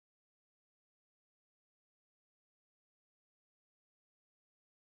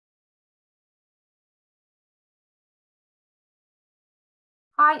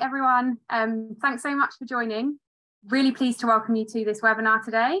Hi everyone, thanks so much for joining. Really pleased to welcome you to this webinar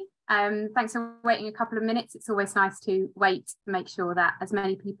today. Thanks for waiting a couple of minutes. It's always nice to wait to make sure that as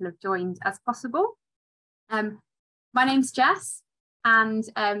many people have joined as possible. My name's Jess and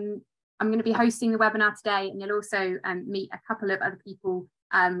I'm going to be hosting the webinar today, and you'll also meet a couple of other people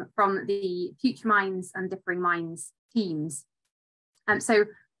from the Future Minds and Differing Minds teams. So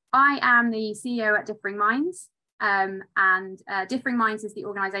I am the CEO at Differing Minds. Differing Minds is the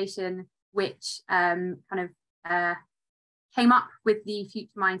organisation which came up with the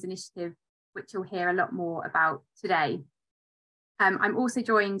Future Minds initiative, which you'll hear a lot more about today. I'm also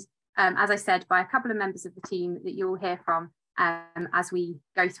joined, as I said, by a couple of members of the team that you'll hear from as we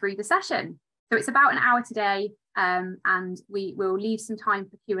go through the session. So it's about an hour today, and we will leave some time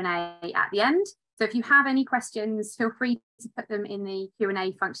for Q&A at the end. So if you have any questions, feel free to put them in the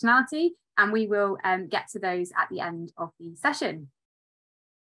Q&A functionality, and we will get to those at the end of the session.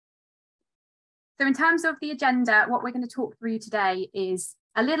 So in terms of the agenda, what we're going to talk through today is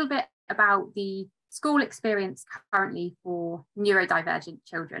a little bit about the school experience currently for neurodivergent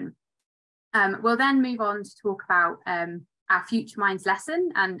children. We'll then move on to talk about our Future Minds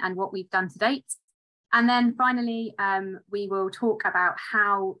lesson and what we've done to date. And then finally, we will talk about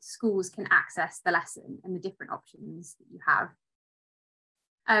how schools can access the lesson and the different options that you have.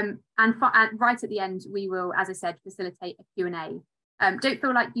 And right at the end, we will, as I said, facilitate a Q&A. Don't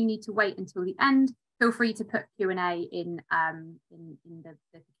feel like you need to wait until the end. Feel free to put Q&A in the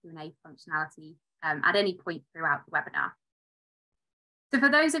Q&A functionality at any point throughout the webinar. So for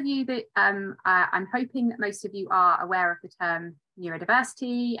those of you that I'm hoping that most of you are aware of the term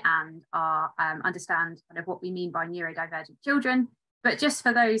neurodiversity and understand kind of what we mean by neurodivergent children. But just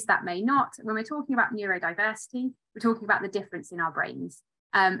for those that may not, when we're talking about neurodiversity, we're talking about the difference in our brains.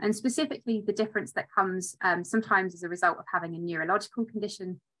 And specifically the difference that comes sometimes as a result of having a neurological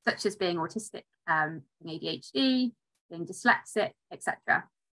condition, such as being autistic, ADHD, being dyslexic, etc.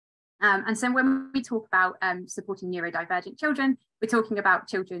 And so when we talk about supporting neurodivergent children, we're talking about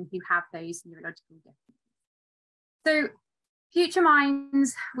children who have those neurological differences. So Future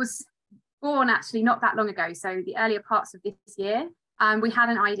Minds was born actually not that long ago, so the earlier parts of this year. We had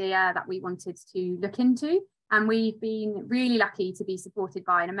an idea that we wanted to look into, and we've been really lucky to be supported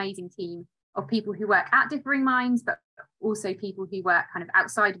by an amazing team of people who work at Differing Minds, but also people who work kind of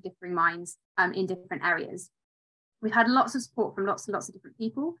outside of Differing Minds in different areas. We've had lots of support from lots and lots of different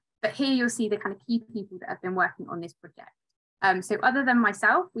people, but here you'll see the kind of key people that have been working on this project. So other than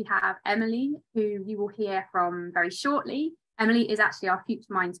myself, we have Emily, who you will hear from very shortly. Emily is actually our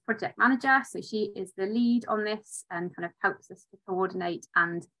Future Minds project manager, so she is the lead on this and kind of helps us to coordinate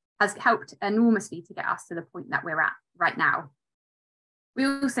and has helped enormously to get us to the point that we're at right now. We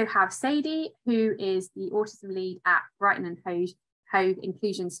also have Sadie, who is the autism lead at Brighton and Hove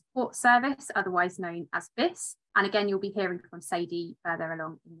Inclusion Support Service, otherwise known as BIS. And again, you'll be hearing from Sadie further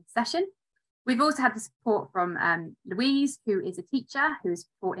along in the session. We've also had the support from Louise, who is a teacher who is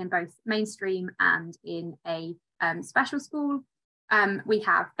taught in both mainstream and in a special school. We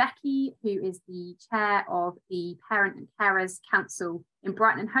have Becky, who is the chair of the Parent and Carers Council in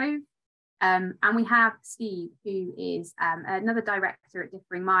Brighton and Hove. And we have Steve, who is another director at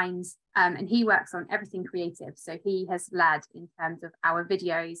Differing Minds, and he works on everything creative. So he has led in terms of our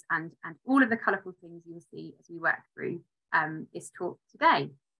videos and all of the colourful things you will see as we work through this talk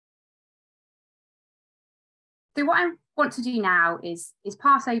today. So what I want to do now is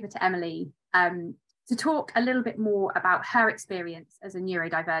pass over to Emily to talk a little bit more about her experience as a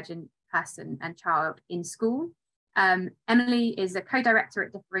neurodivergent person and child in school. Emily is a co-director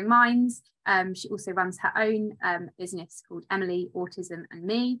at Differing Minds. She also runs her own business called Emily, Autism and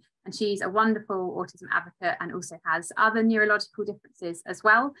Me, and she's a wonderful autism advocate and also has other neurological differences as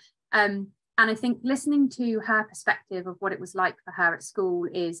well. And I think listening to her perspective of what it was like for her at school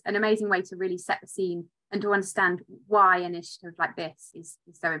is an amazing way to really set the scene and to understand why an initiative like this is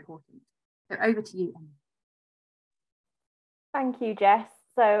so important. So over to you, Emily. Thank you, Jess.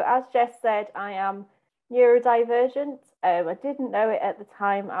 So as Jess said, I am neurodivergent. I didn't know it at the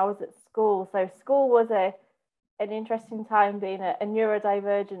time I was at school. So school was an interesting time being a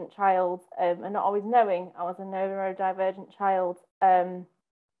neurodivergent child and not always knowing I was a neurodivergent child.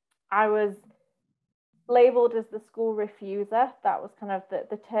 I was labelled as the school refuser. That was kind of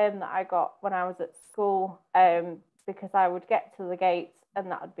the term that I got when I was at school, because I would get to the gate and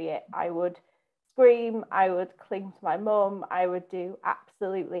that would be it. I would scream, I would cling to my mum, I would do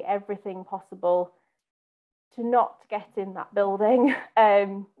absolutely everything possible to not get in that building.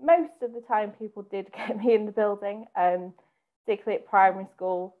 Most of the time people did get me in the building, particularly at primary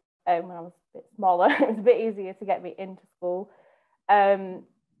school. When I was a bit smaller, it was a bit easier to get me into school.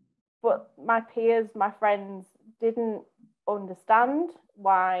 But my peers, my friends didn't understand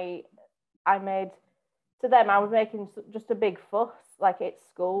why I was making just a big fuss. Like, it's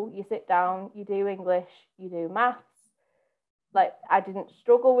school, you sit down, you do English, you do maths. Like, I didn't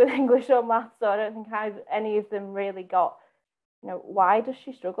struggle with English or maths, so I don't think any of them really got, why does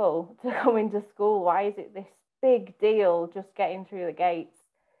she struggle to come into school? Why is it this big deal just getting through the gates?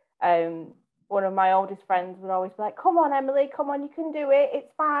 One of my oldest friends would always be like, come on, Emily, come on, you can do it.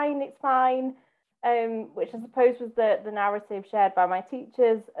 It's fine, it's fine. Which I suppose was the narrative shared by my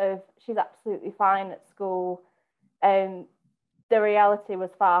teachers of she's absolutely fine at school. The reality was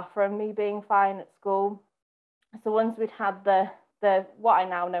far from me being fine at school. So once we'd had the what I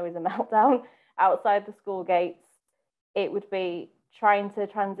now know is a meltdown outside the school gates, it would be trying to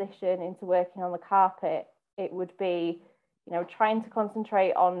transition into working on the carpet. It would be, trying to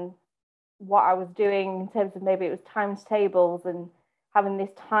concentrate on what I was doing in terms of maybe it was times tables and having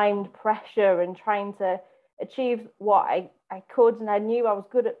this timed pressure and trying to achieve what I could. And I knew I was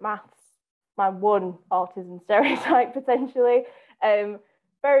good at maths, my one autism stereotype potentially.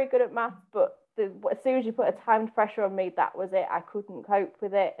 Very good at maths, but as soon as you put a timed pressure on me, that was it. I couldn't cope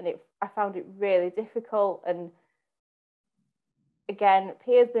with it, and I found it really difficult. And again,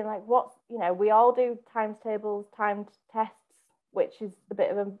 peers being like, we all do times tables, timed tests, which is a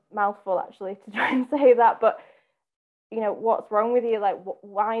bit of a mouthful actually to try and say that, but what's wrong with you? Like,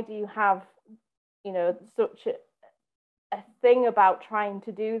 why do you have such a thing about trying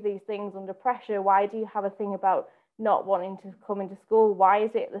to do these things under pressure? Why do you have a thing about not wanting to come into school? Why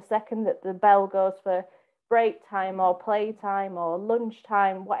is it the second that the bell goes for break time or play time or lunch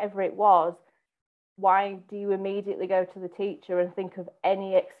time, whatever it was, why do you immediately go to the teacher and think of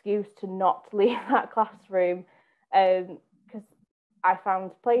any excuse to not leave that classroom? Because I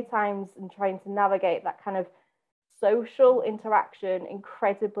found playtimes and trying to navigate that kind of social interaction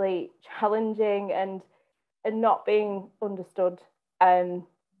incredibly challenging and not being understood, and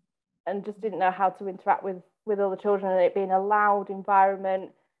just didn't know how to interact with other children, and it being a loud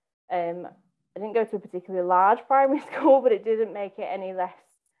environment. I didn't go to a particularly large primary school, but it didn't make it any less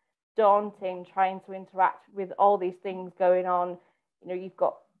daunting trying to interact with all these things going on. You've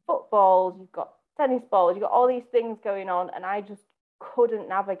got footballs, you've got tennis balls, you've got all these things going on, and I just couldn't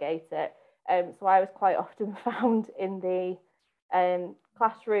navigate it. So I was quite often found in the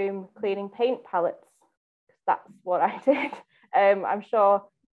classroom cleaning paint palettes, because that's what I did. I'm sure,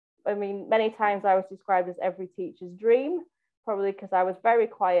 many times I was described as every teacher's dream, probably because I was very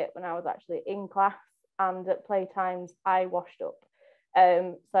quiet when I was actually in class, and at playtimes I washed up.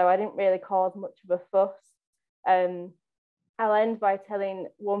 So I didn't really cause much of a fuss. I'll end by telling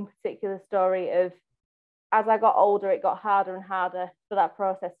one particular story of, as I got older, it got harder and harder for that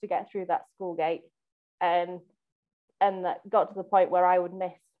process to get through that school gate. And that got to the point where I would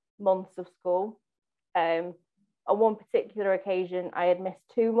miss months of school. On one particular occasion, I had missed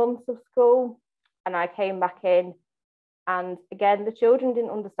 2 months of school, and I came back in. And again, the children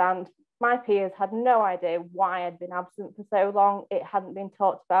didn't understand. My peers had no idea why I'd been absent for so long. It hadn't been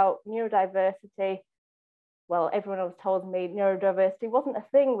talked about. Neurodiversity, well, everyone else told me neurodiversity wasn't a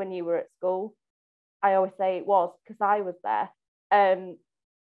thing when you were at school. I always say it was, because I was there.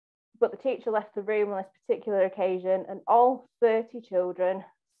 But the teacher left the room on this particular occasion, and all 30 children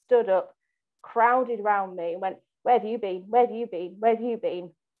stood up, crowded around me, and went, "Where have you been? Where have you been? Where have you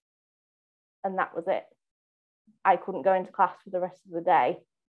been?" And that was it. I couldn't go into class for the rest of the day.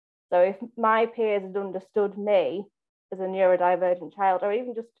 So if my peers had understood me as a neurodivergent child, or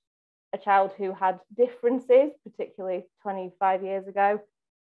even just a child who had differences, particularly 25 years ago,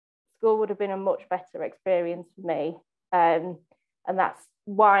 school would have been a much better experience for me. And that's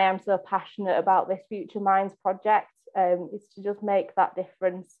why I'm so passionate about this Future Minds project, is to just make that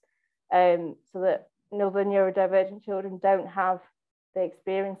difference, so that other neurodivergent children don't have the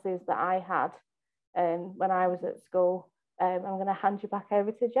experiences that I had when I was at school. I'm going to hand you back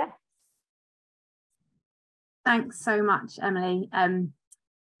over to Jess. Thanks so much, Emily.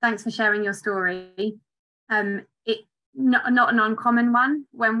 Thanks for sharing your story. It's not an uncommon one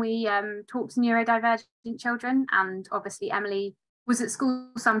when we talk to neurodivergent children, and obviously Emily was at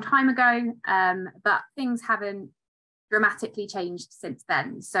school some time ago, but things haven't dramatically changed since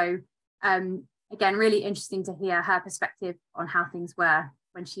then. So again, really interesting to hear her perspective on how things were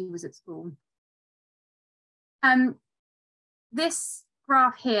when she was at school. This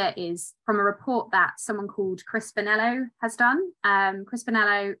graph here is from a report that someone called Chris Bonello has done. Chris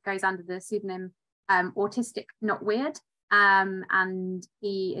Bonello goes under the pseudonym Autistic Not Weird, and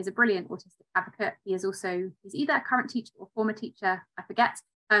he is a brilliant autistic advocate. He's either a current teacher or former teacher, I forget,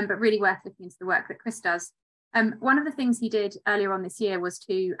 but really worth looking into the work that Chris does. One of the things he did earlier on this year was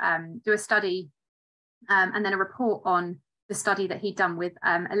to do a study and then a report on the study that he'd done with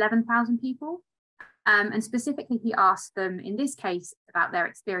 11,000 people. And specifically, he asked them, in this case, about their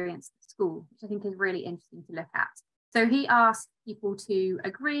experience at school, which I think is really interesting to look at. So he asked people to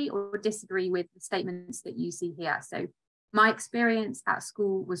agree or disagree with the statements that you see here. So my experience at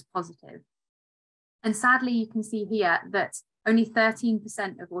school was positive. And sadly, you can see here that only 13%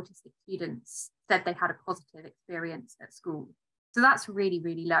 of autistic students said they had a positive experience at school. So that's really,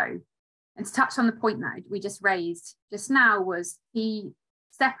 really low. And to touch on the point that we just raised just now, was he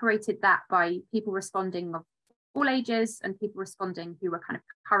separated that by people responding of all ages and people responding who were kind of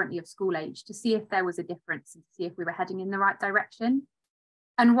currently of school age, to see if there was a difference and to see if we were heading in the right direction.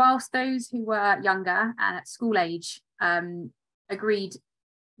 And whilst those who were younger and at school age agreed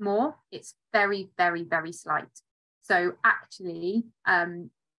more, it's very, very, very slight. So actually,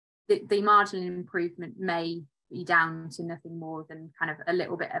 the marginal improvement may be down to nothing more than kind of a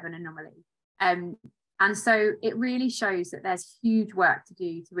little bit of an anomaly. And so it really shows that there's huge work to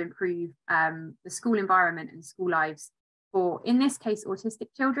do to improve the school environment and school lives for, in this case, autistic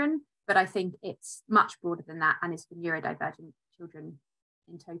children, but I think it's much broader than that and is for neurodivergent children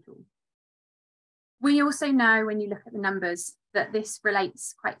in total. We also know, when you look at the numbers, that this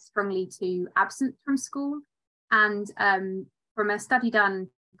relates quite strongly to absence from school. And from a study done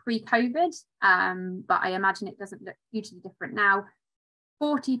pre-COVID, but I imagine it doesn't look hugely different now,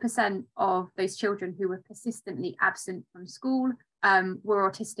 40% of those children who were persistently absent from school were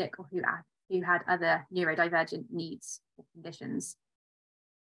autistic or who had other neurodivergent needs or conditions.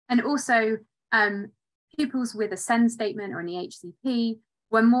 And also, pupils with a SEN statement or an EHCP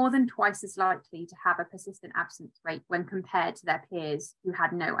were more than twice as likely to have a persistent absence rate when compared to their peers who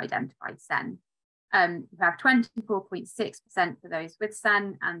had no identified SEN. You have 24.6% for those with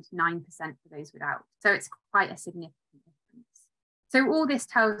SEN and 9% for those without. So it's quite a significant difference. So all this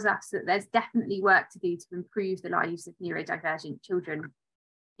tells us that there's definitely work to do to improve the lives of neurodivergent children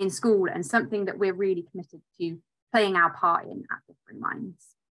in school, and something that we're really committed to playing our part in at Different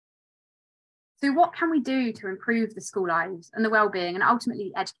Minds. So what can we do to improve the school lives and the well-being and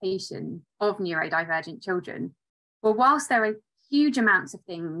ultimately education of neurodivergent children? Well, whilst there are huge amounts of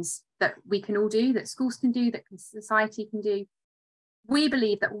things that we can all do, that schools can do, that society can do, we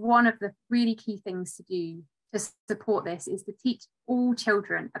believe that one of the really key things to do to support this is to teach all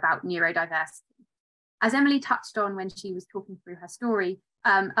children about neurodiversity. As Emily touched on when she was talking through her story,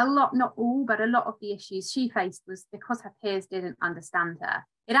 a lot, not all, but a lot of the issues she faced was because her peers didn't understand her.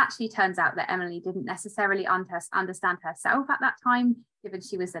 It actually turns out that Emily didn't necessarily understand herself at that time, given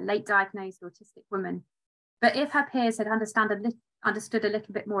she was a late diagnosed autistic woman. But if her peers had understood a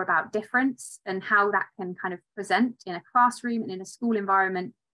little bit more about difference and how that can kind of present in a classroom and in a school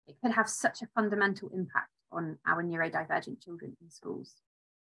environment, it could have such a fundamental impact on our neurodivergent children in schools.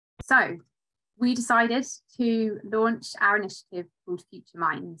 So we decided to launch our initiative called Future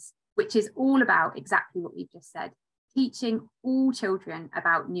Minds, which is all about exactly what we've just said, teaching all children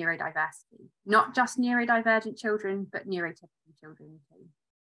about neurodiversity, not just neurodivergent children, but neurotypical children too.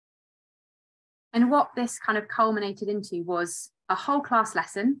 And what this kind of culminated into was a whole class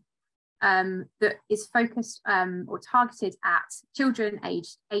lesson that is focused or targeted at children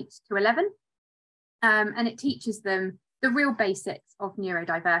aged 8 to 11. And it teaches them the real basics of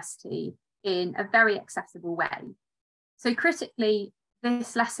neurodiversity in a very accessible way. So critically,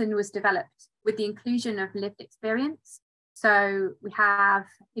 this lesson was developed with the inclusion of lived experience. So we have,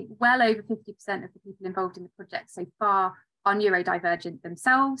 I think, well over 50% of the people involved in the project so far are neurodivergent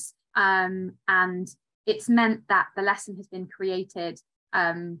themselves. And it's meant that the lesson has been created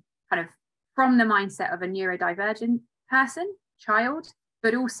kind of from the mindset of a neurodivergent person, child,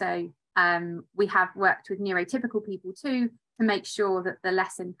 but also we have worked with neurotypical people too, to make sure that the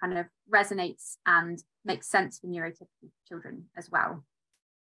lesson kind of resonates and makes sense for neurotypical children as well.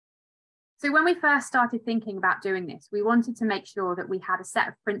 So when we first started thinking about doing this, we wanted to make sure that we had a set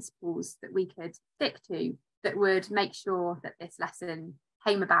of principles that we could stick to that would make sure that this lesson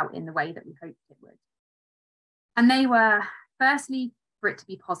came about in the way that we hoped it would. And they were, firstly, for it to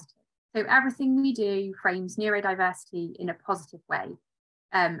be positive. So everything we do frames neurodiversity in a positive way,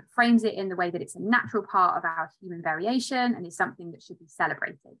 frames it in the way that it's a natural part of our human variation and is something that should be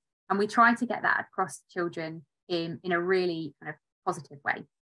celebrated. And we try to get that across to children in a really kind of positive way.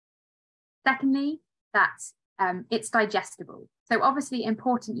 Secondly, that it's digestible. So obviously,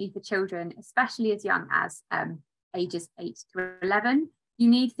 importantly for children, especially as young as ages 8 to 11, you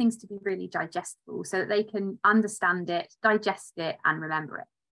need things to be really digestible so that they can understand it, digest it, and remember it.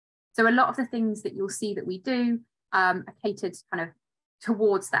 So a lot of the things that you'll see that we do are catered kind of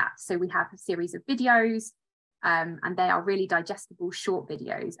towards that. So we have a series of videos and they are really digestible short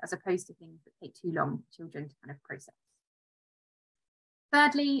videos as opposed to things that take too long for children to kind of process.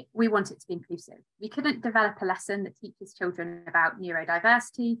 Thirdly, we want it to be inclusive. We couldn't develop a lesson that teaches children about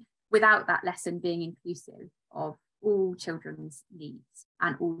neurodiversity without that lesson being inclusive of all children's needs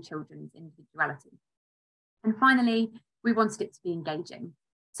and all children's individuality. And finally, we wanted it to be engaging.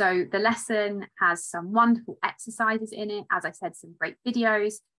 So the lesson has some wonderful exercises in it, as I said, some great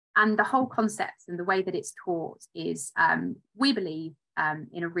videos, and the whole concept and the way that it's taught is, we believe,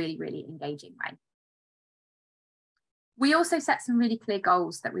 in a really, really engaging way. We also set some really clear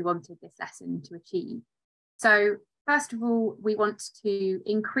goals that we wanted this lesson to achieve. So first of all, we want to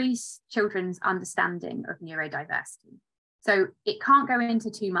increase children's understanding of neurodiversity. So it can't go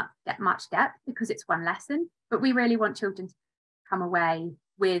into too much depth because it's one lesson, but we really want children to come away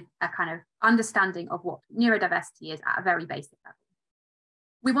with a kind of understanding of what neurodiversity is at a very basic level.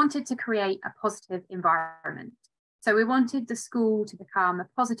 We wanted to create a positive environment. So we wanted the school to become a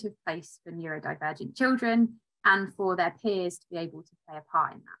positive place for neurodivergent children and for their peers to be able to play a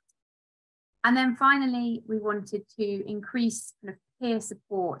part in that. And then finally, we wanted to increase kind of peer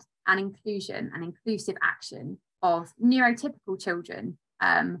support and inclusion and inclusive action of neurotypical children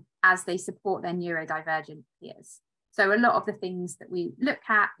as they support their neurodivergent peers. So a lot of the things that we look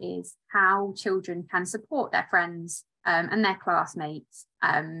at is how children can support their friends and their classmates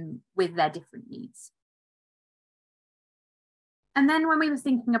with their different needs. And then when we were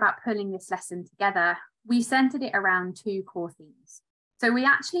thinking about pulling this lesson together, we centered it around two core themes. So we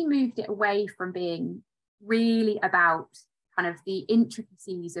actually moved it away from being really about kind of the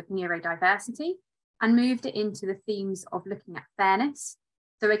intricacies of neurodiversity and moved it into the themes of looking at fairness.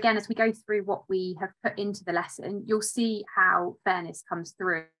 So again, as we go through what we have put into the lesson, you'll see how fairness comes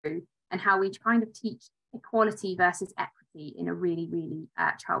through and how we kind of teach equality versus equity in a really, really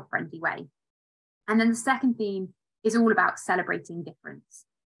child-friendly way. And then the second theme is all about celebrating difference.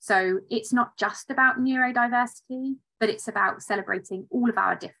 So it's not just about neurodiversity, but it's about celebrating all of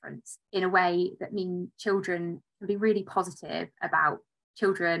our difference in a way that means children can be really positive about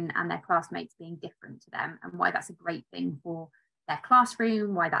children and their classmates being different to them, and why that's a great thing for their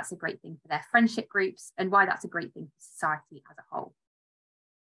classroom, why that's a great thing for their friendship groups, and why that's a great thing for society as a whole.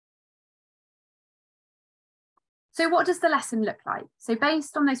 So what does the lesson look like? So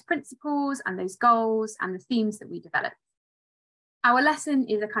based on those principles and those goals and the themes that we developed, our lesson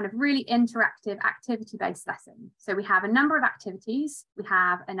is a kind of really interactive activity-based lesson. So we have a number of activities, we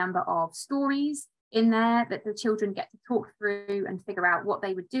have a number of stories in there that the children get to talk through and figure out what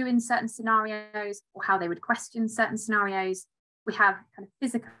they would do in certain scenarios or how they would question certain scenarios. We have kind of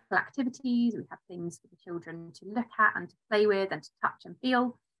physical activities, we have things for the children to look at and to play with and to touch and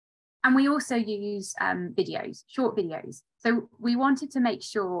feel. And we also use videos, short videos. So we wanted to make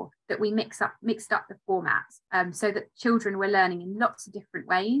sure that we mixed up the formats so that children were learning in lots of different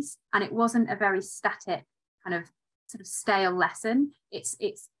ways. And it wasn't a very static kind of sort of stale lesson. It's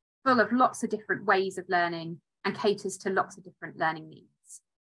full of lots of different ways of learning and caters to lots of different learning needs.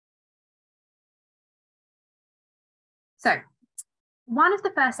 So one of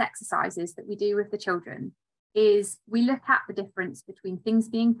the first exercises that we do with the children is we look at the difference between things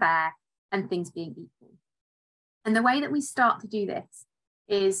being fair and things being equal. And the way that we start to do this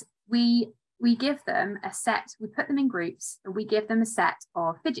is we give them a set, we put them in groups, and we give them a set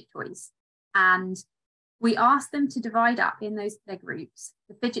of fidget toys. And we ask them to divide up in their groups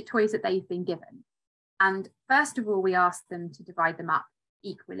the fidget toys that they've been given. And first of all, we ask them to divide them up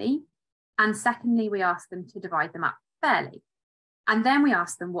equally. And secondly, we ask them to divide them up fairly. And then we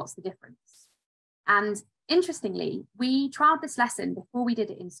ask them, what's the difference? And interestingly, we trialed this lesson before we did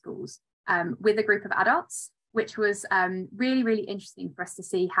it in schools with a group of adults, which was really, really interesting for us to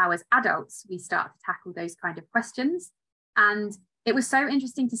see how as adults we start to tackle those kind of questions. And it was so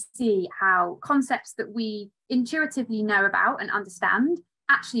interesting to see how concepts that we intuitively know about and understand,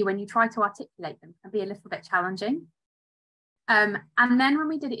 actually when you try to articulate them, can be a little bit challenging. And then when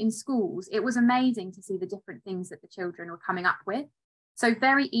we did it in schools, it was amazing to see the different things that the children were coming up with. So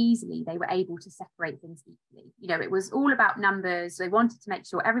very easily, they were able to separate things equally. You know, it was all about numbers. They wanted to make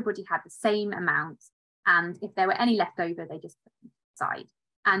sure everybody had the same amount. And if there were any left over, they just put them aside.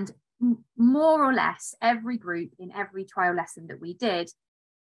 And more or less every group in every trial lesson that we did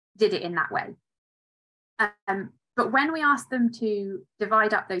it in that way. But when we asked them to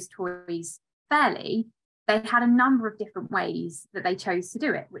divide up those toys fairly, they had a number of different ways that they chose to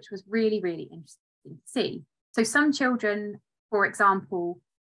do it, which was really, really interesting to see. So some children, for example,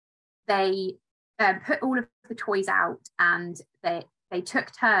 they put all of the toys out and they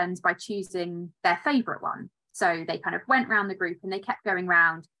took turns by choosing their favourite one. So they kind of went round the group and they kept going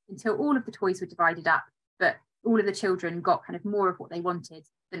round until all of the toys were divided up, but all of the children got kind of more of what they wanted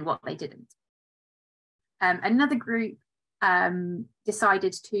than what they didn't. Another group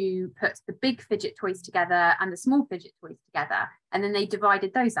decided to put the big fidget toys together and the small fidget toys together, and then they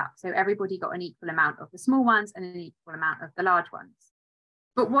divided those up. So everybody got an equal amount of the small ones and an equal amount of the large ones.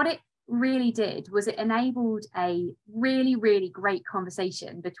 But what it really did was it enabled a really, really great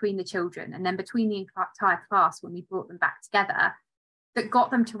conversation between the children and then between the entire class when we brought them back together, that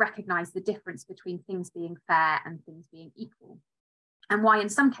got them to recognize the difference between things being fair and things being equal, and why in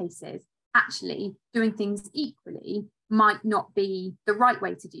some cases actually doing things equally might not be the right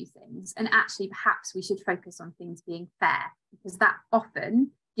way to do things, and actually perhaps we should focus on things being fair, because that often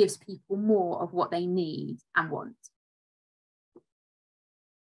gives people more of what they need and want.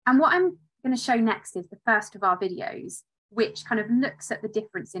 And what I'm going to show next is the first of our videos, which kind of looks at the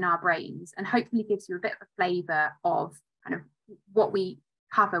difference in our brains and hopefully gives you a bit of a flavour of kind of what we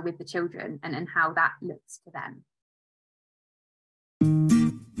cover with the children and how that looks to them.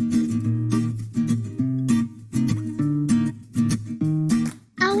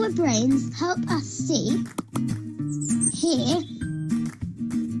 Our brains help us see, hear,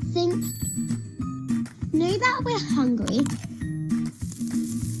 think, know that we're hungry,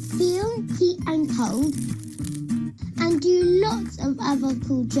 feel heat and cold, and do lots of other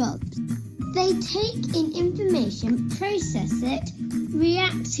cool jobs. They take in information, process it,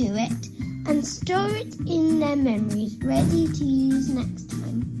 react to it, and store it in their memories, ready to use next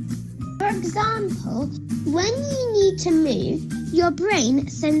time. For example, when you need to move, your brain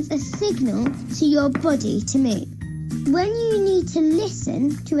sends a signal to your body to move. When you need to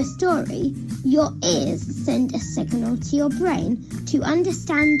listen to a story, your ears send a signal to your brain to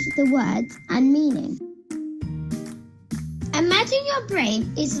understand the words and meaning. Imagine your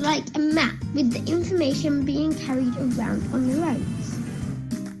brain is like a map with the information being carried around on the roads.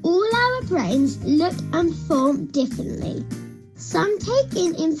 All our brains look and form differently. Some take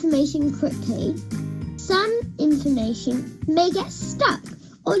in information quickly. Some information may get stuck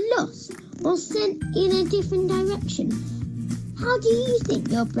or lost or sent in a different direction. How do you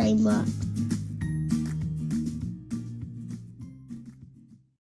think your brain works?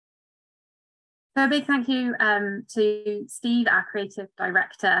 So a big thank you to Steve, our creative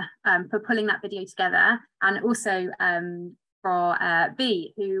director, for pulling that video together, and also for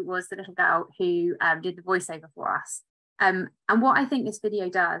B, who was the little girl who did the voiceover for us. And what I think this video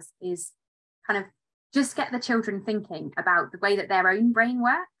does is kind of just get the children thinking about the way that their own brain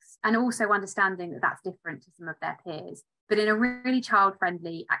works, and also understanding that that's different to some of their peers, but in a really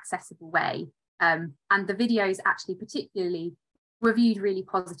child-friendly, accessible way. And the videos actually particularly were viewed really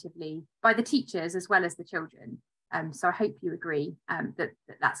positively by the teachers as well as the children. So I hope you agree that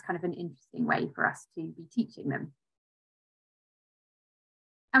that's kind of an interesting way for us to be teaching them.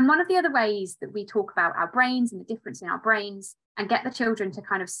 And one of the other ways that we talk about our brains and the difference in our brains and get the children to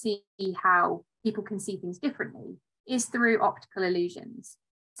kind of see how people can see things differently is through optical illusions.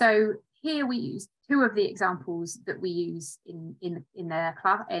 So here we use two of the examples that we use in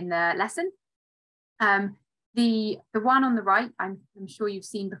the lesson. The one on the right, I'm sure you've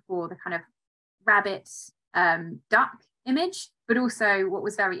seen before, the kind of rabbit duck image, but also what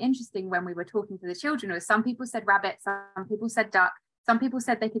was very interesting when we were talking to the children was some people said rabbit, some people said duck, some people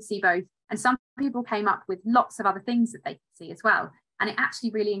said they could see both, and some people came up with lots of other things that they could see as well. And it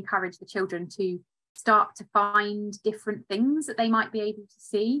actually really encouraged the children to start to find different things that they might be able to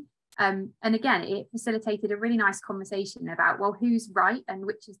see. And again, it facilitated a really nice conversation about, well, who's right and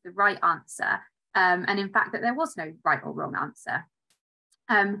which is the right answer. And in fact, that there was no right or wrong answer.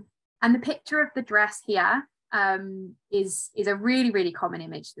 And the picture of the dress here is a really, really common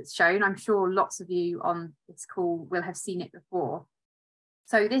image that's shown. I'm sure lots of you on this call will have seen it before.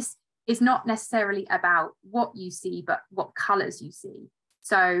 So this is not necessarily about what you see, but what colours you see.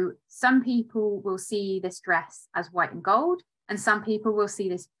 So some people will see this dress as white and gold, and some people will see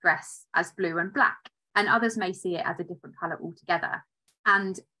this dress as blue and black, and others may see it as a different colour altogether.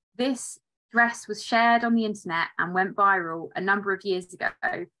 And this dress was shared on the internet and went viral a number of years ago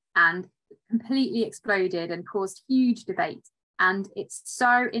and completely exploded and caused huge debate. And it's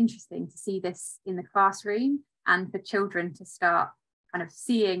so interesting to see this in the classroom and for children to start kind of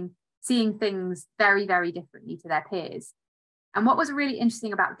seeing things very, very differently to their peers. And what was really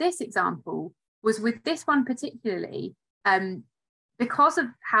interesting about this example was with this one particularly, because of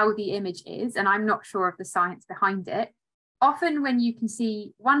how the image is, and I'm not sure of the science behind it, often when you can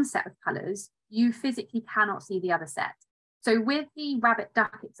see one set of colours, you physically cannot see the other set. So with the rabbit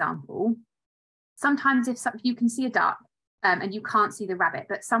duck example, sometimes if you can see a duck and you can't see the rabbit,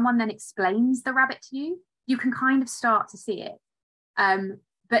 but someone then explains the rabbit to you, you can kind of start to see it.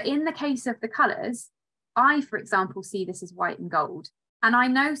 But in the case of the colours, I, for example, see this as white and gold. And I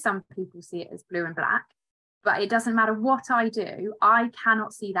know some people see it as blue and black, but it doesn't matter what I do, I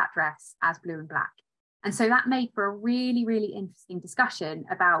cannot see that dress as blue and black. And so that made for a really, really interesting discussion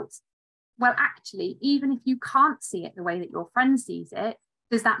about, well, actually, even if you can't see it the way that your friend sees it,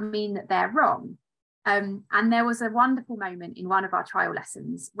 does that mean that they're wrong? And there was a wonderful moment in one of our trial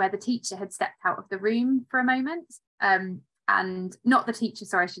lessons where the teacher had stepped out of the room for a moment, and not the teacher,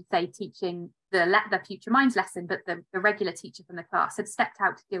 sorry, I should say, teaching the Future Minds lesson, but the regular teacher from the class had stepped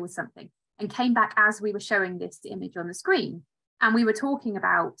out to deal with something and came back as we were showing this image on the screen. And we were talking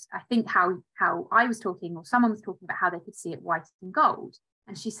about, I think, how I was talking, or someone was talking about how they could see it white and gold.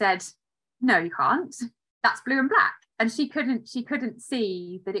 And she said, no, you can't. That's blue and black. And she couldn't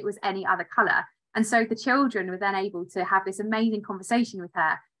see that it was any other colour. And so the children were then able to have this amazing conversation with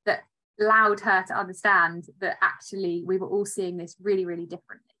her that allowed her to understand that actually we were all seeing this really, really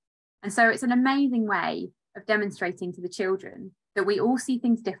differently. And so it's an amazing way of demonstrating to the children that we all see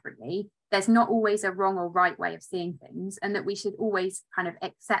things differently. There's not always a wrong or right way of seeing things, and that we should always kind of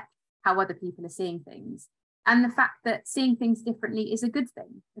accept how other people are seeing things. And the fact that seeing things differently is a good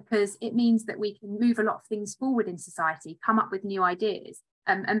thing, because it means that we can move a lot of things forward in society, come up with new ideas,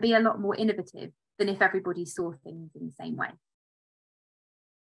 and be a lot more innovative than if everybody saw things in the same way.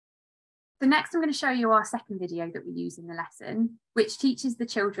 So next I'm going to show you our second video that we use in the lesson, which teaches the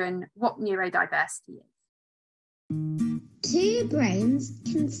children what neurodiversity is. Two brains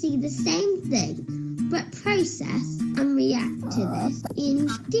can see the same thing, but process and react to this in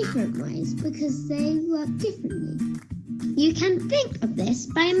different ways because they work differently. You can think of this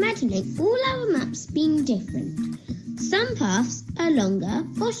by imagining all our maps being different. Some paths are longer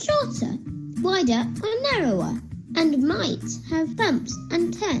or shorter, wider or narrower, and might have bumps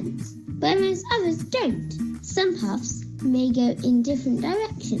and turns, whereas others don't. Some paths may go in different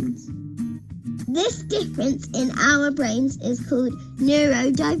directions. This difference in our brains is called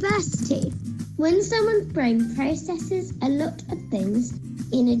neurodiversity. When someone's brain processes a lot of things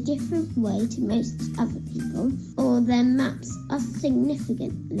in a different way to most other people, or their maps are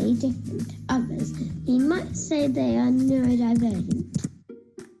significantly different to others, we might say they are neurodivergent.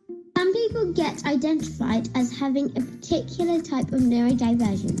 Some people get identified as having a particular type of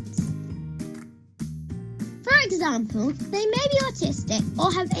neurodivergence. For example, they may be autistic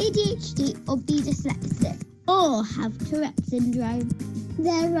or have ADHD or be dyslexic or have Tourette syndrome.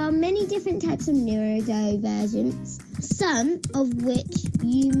 There are many different types of neurodivergence, some of which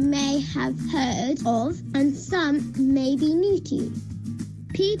you may have heard of and some may be new to you.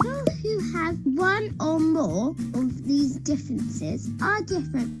 People who have one or more of these differences are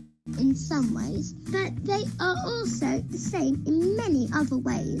different in some ways, but they are also the same in many other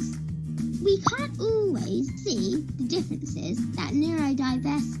ways. We can't always see the differences that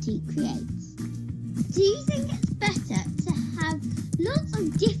neurodiversity creates. Do you think it's better to have lots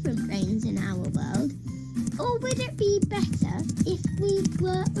of different brains in our world, or would it be better if we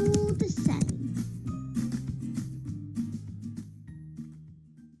were all the same?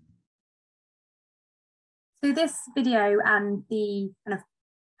 So this video and the kind of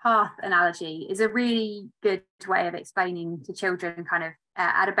path analogy is a really good way of explaining to children kind of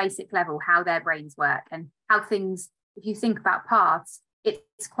at a basic level how their brains work and how things, if you think about paths,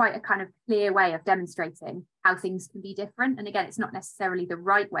 it's quite a kind of clear way of demonstrating how things can be different. And again, it's not necessarily the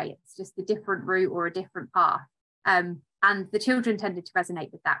right way, it's just a different route or a different path. And the children tended to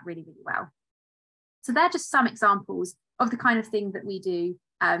resonate with that really, really well. So they're just some examples of the kind of thing that we do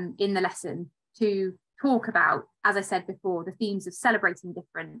in the lesson to talk about, as I said before, the themes of celebrating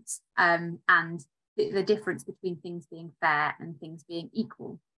difference and the difference between things being fair and things being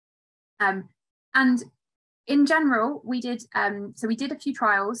equal. And in general, we did a few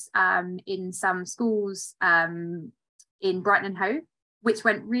trials in some schools in Brighton and Hove, which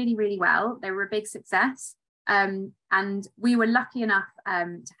went really, really well. They were a big success. And we were lucky enough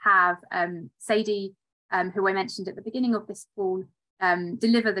to have Sadie, who I mentioned at the beginning of this call,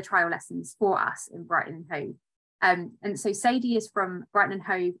 deliver the trial lessons for us in Brighton and Hove. And so Sadie is from Brighton and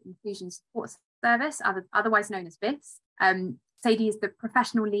Hove Inclusion Support Service, otherwise known as BIS. Sadie is the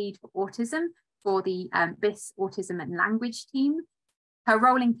professional lead for autism for the BIS Autism and Language team. Her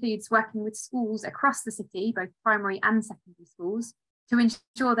role includes working with schools across the city, both primary and secondary schools, to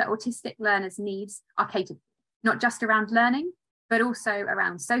ensure that autistic learners' needs are catered for, not just around learning, but also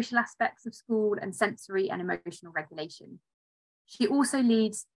around social aspects of school and sensory and emotional regulation. She also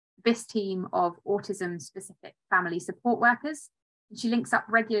leads the BIS team of autism-specific family support workers. And she links up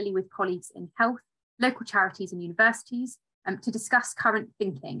regularly with colleagues in health, local charities and universities to discuss current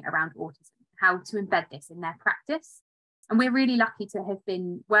thinking around autism, how to embed this in their practice. And we're really lucky to have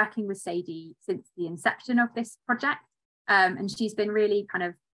been working with Sadie since the inception of this project. And she's been really kind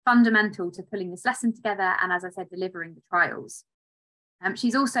of fundamental to pulling this lesson together and, as I said, delivering the trials.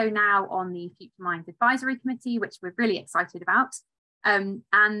 She's also now on the Future Minds Advisory Committee, which we're really excited about. And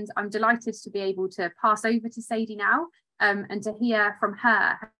I'm delighted to be able to pass over to Sadie now and to hear from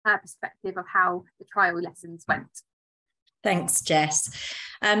her perspective of how the trial lessons went. Thanks, Jess.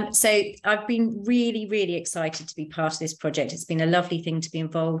 So I've been really, really excited to be part of this project. It's been a lovely thing to be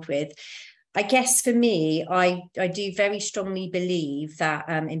involved with. I guess for me, I do very strongly believe that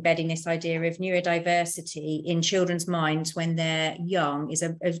embedding this idea of neurodiversity in children's minds when they're young is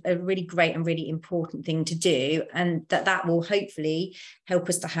a really great and really important thing to do, and that will hopefully help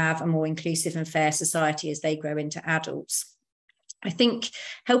us to have a more inclusive and fair society as they grow into adults. I think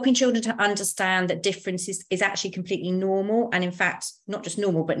helping children to understand that difference is actually completely normal, and in fact, not just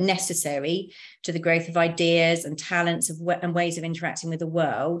normal, but necessary to the growth of ideas and talents and ways of interacting with the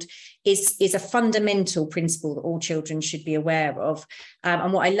world is a fundamental principle that all children should be aware of.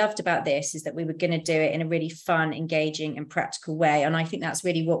 And what I loved about this is that we were going to do it in a really fun, engaging and practical way. And I think that's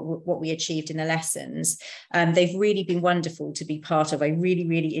really what we achieved in the lessons. They've really been wonderful to be part of. I really,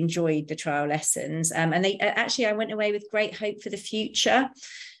 really enjoyed the trial lessons. And they actually, I went away with great hope for the future.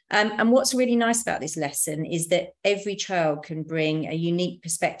 And what's really nice about this lesson is that every child can bring a unique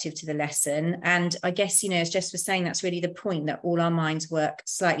perspective to the lesson. And I guess, as Jess was saying, that's really the point, that all our minds work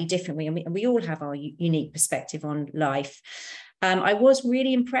slightly differently, and we all have our unique perspective on life. I was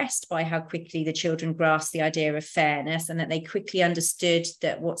really impressed by how quickly the children grasped the idea of fairness, and that they quickly understood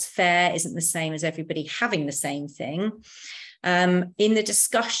that what's fair isn't the same as everybody having the same thing. In the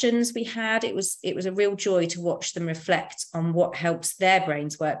discussions we had, it was a real joy to watch them reflect on what helps their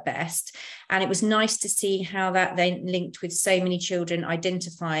brains work best. And it was nice to see how that then linked with so many children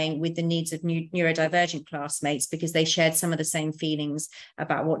identifying with the needs of neurodivergent classmates, because they shared some of the same feelings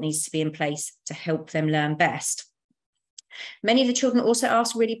about what needs to be in place to help them learn best. Many of the children also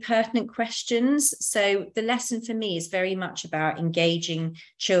asked really pertinent questions. So the lesson for me is very much about engaging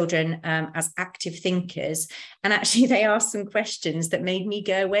children as active thinkers. And actually they asked some questions that made me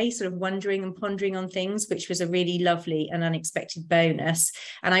go away sort of wondering and pondering on things, which was a really lovely and unexpected bonus.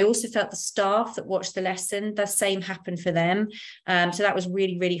 And I also felt the staff that watched the lesson, the same happened for them. So that was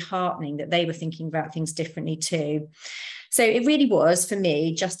really, really heartening that they were thinking about things differently too. So it really was, for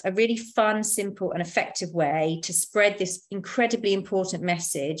me, just a really fun, simple and effective way to spread this incredibly important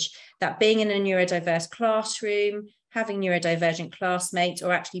message that being in a neurodiverse classroom, having neurodivergent classmates,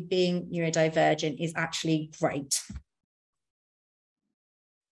 or actually being neurodivergent is actually great.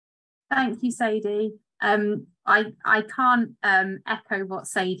 Thank you, Sadie. I can't echo what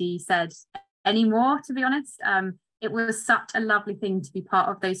Sadie said anymore, to be honest. It was such a lovely thing to be part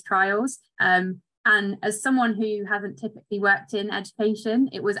of those trials. And as someone who hasn't typically worked in education,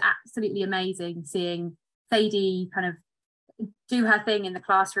 it was absolutely amazing seeing Sadie kind of do her thing in the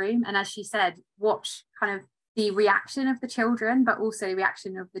classroom. And as she said, watch kind of the reaction of the children, but also the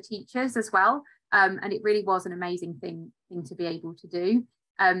reaction of the teachers as well. And it really was an amazing thing to be able to do.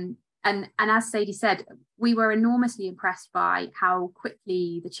 And as Sadie said, we were enormously impressed by how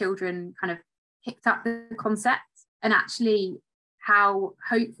quickly the children kind of picked up the concept, and actually how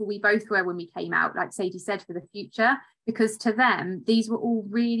hopeful we both were when we came out, like Sadie said, for the future, because to them, these were all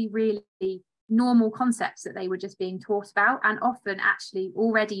really, really normal concepts that they were just being taught about, and often actually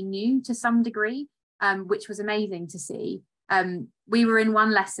already knew to some degree, which was amazing to see. We were in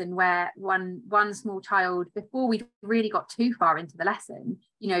one lesson where one small child, before we really got too far into the lesson,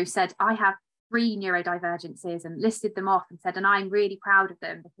 said, I have 3 neurodivergences, and listed them off and said, and I'm really proud of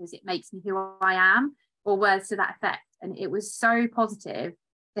them because it makes me who I am, or words to that effect. And it was so positive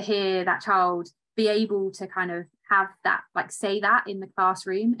to hear that child be able to kind of have that, like say that in the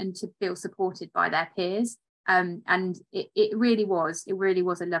classroom, and to feel supported by their peers. And it really was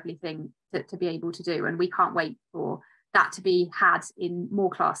a lovely thing to be able to do. And we can't wait for that to be had in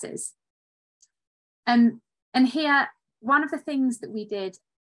more classes. And here, one of the things that we did,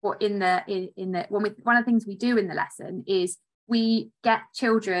 or one of the things we do in the lesson is we get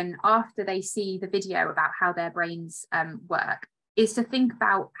children, after they see the video about how their brains work, is to think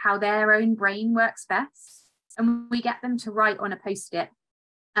about how their own brain works best. And we get them to write on a post-it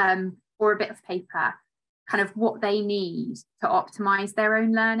or a bit of paper kind of what they need to optimize their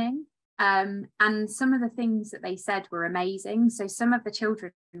own learning. And some of the things that they said were amazing. So some of the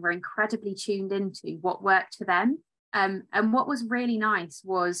children were incredibly tuned into what worked for them. And what was really nice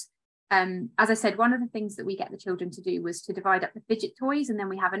was, as I said, one of the things that we get the children to do was to divide up the fidget toys, and then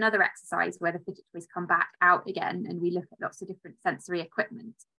we have another exercise where the fidget toys come back out again, and we look at lots of different sensory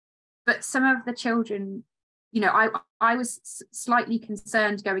equipment. But some of the children you know, I was slightly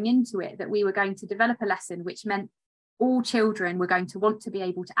concerned going into it that we were going to develop a lesson which meant all children were going to want to be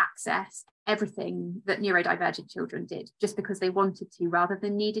able to access everything that neurodivergent children did just because they wanted to rather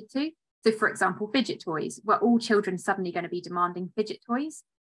than needed to. So for example, fidget toys, were all children suddenly going to be demanding fidget toys?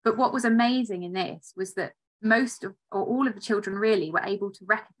 But what was amazing in this was that most of, or all of the children really were able to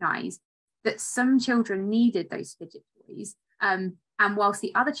recognize that some children needed those fidget toys. And whilst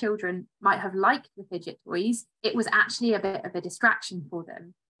the other children might have liked the fidget toys, it was actually a bit of a distraction for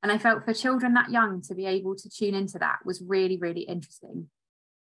them. And I felt for children that young to be able to tune into that was really, really interesting.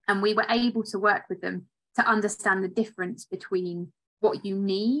 And we were able to work with them to understand the difference between what you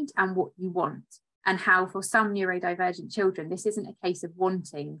need and what you want, and how for some neurodivergent children, this isn't a case of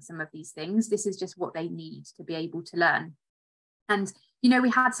wanting some of these things. This is just what they need to be able to learn. And, you know, we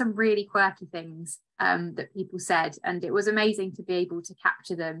had some really quirky things that people said, and it was amazing to be able to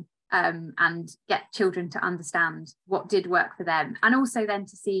capture them and get children to understand what did work for them, and also then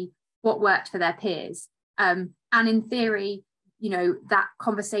to see what worked for their peers. And in theory, you know, that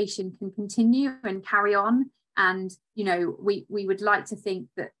conversation can continue and carry on. And, you know, we would like to think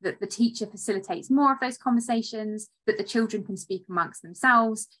that the teacher facilitates more of those conversations, that the children can speak amongst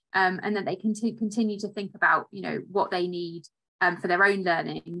themselves, and that they can continue to think about, you know, what they need for their own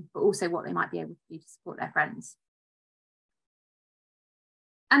learning, but also what they might be able to do to support their friends.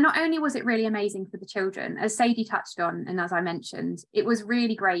 And not only was it really amazing for the children, as Sadie touched on, and as I mentioned, it was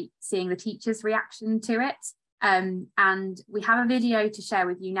really great seeing the teachers' reaction to it. And we have a video to share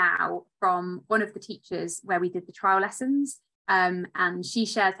with you now from one of the teachers where we did the trial lessons, and she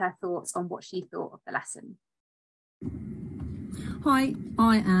shared her thoughts on what she thought of the lesson. Hi,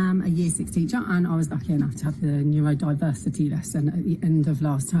 I am a Year 6 teacher, and I was lucky enough to have the neurodiversity lesson at the end of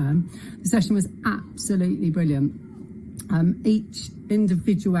last term. The session was absolutely brilliant. Each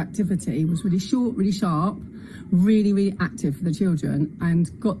individual activity was really short, really sharp, really, really active for the children,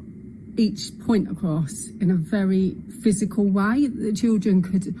 and got each point across in a very physical way that the children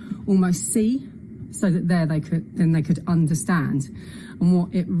could almost see, so that they could understand. And what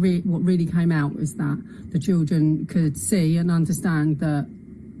really came out was that the children could see and understand that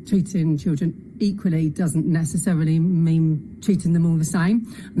treating children equally doesn't necessarily mean treating them all the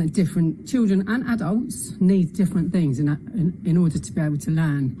same, and that different children and adults need different things in order to be able to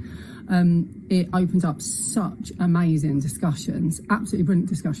learn. It opened up such amazing discussions, absolutely brilliant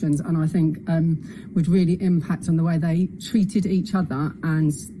discussions, and I think would really impact on the way they treated each other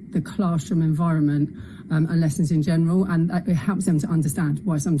and the classroom environment and lessons in general, and it helps them to understand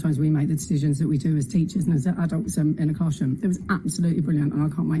why sometimes we make the decisions that we do as teachers and as adults in a classroom. It was absolutely brilliant, and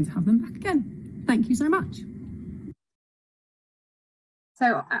I can't wait to have them back again. Thank you so much.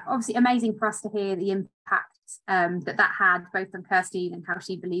 So obviously amazing for us to hear the impact that had both on Kirsty and how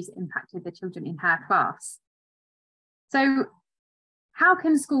she believes it impacted the children in her class. So how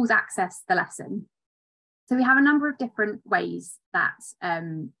can schools access the lesson? So we have a number of different ways that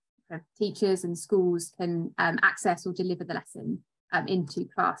teachers and schools can access or deliver the lesson into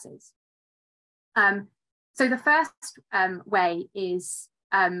classes. So the first way is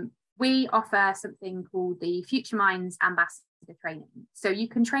we offer something called the Future Minds Ambassador training. So you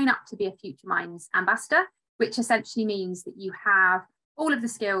can train up to be a Future Minds Ambassador, which essentially means that you have all of the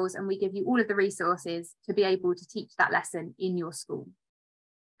skills and we give you all of the resources to be able to teach that lesson in your school.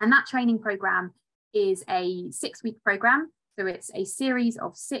 And that training program is a 6-week program. So it's a series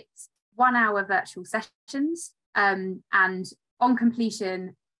of 6 one-hour virtual sessions. And on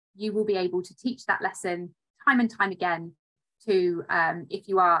completion, you will be able to teach that lesson time and time again to, if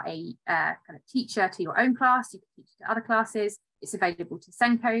you are a kind of teacher to your own class, you can teach to other classes. It's available to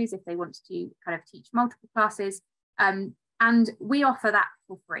Senkos if they want to kind of teach multiple classes. And we offer that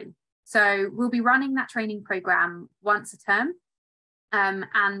for free. So we'll be running that training program once a term.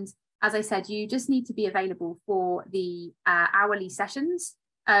 And as I said, you just need to be available for the hourly sessions.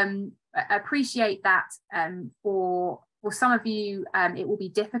 Appreciate that for some of you, it will be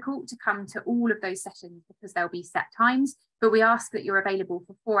difficult to come to all of those sessions because there'll be set times, but we ask that you're available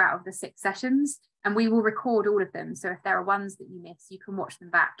for 4 out of the 6 sessions, and we will record all of them. So if there are ones that you miss, you can watch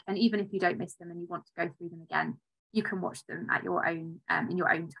them back. And even if you don't miss them and you want to go through them again, you can watch them at your own, in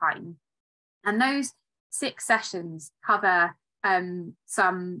your own time. And those 6 sessions cover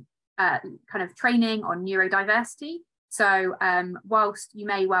some kind of training on neurodiversity. So whilst you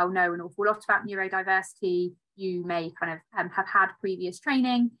may well know an awful lot about neurodiversity, you may kind of have had previous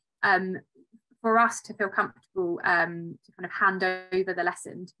training. For us to feel comfortable to kind of hand over the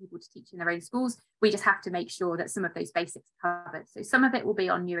lesson to people to teach in their own schools, we just have to make sure that some of those basics are covered. So some of it will be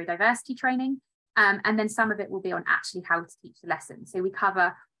on neurodiversity training, and then some of it will be on actually how to teach the lesson. So we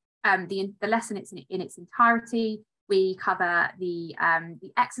cover the lesson in its entirety. We cover the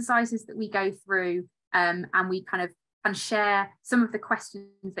exercises that we go through, and we kind of share some of the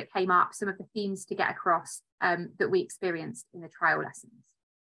questions that came up, some of the themes to get across that we experienced in the trial lessons.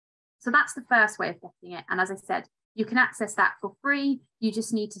 So that's the first way of getting it. And as I said, you can access that for free. You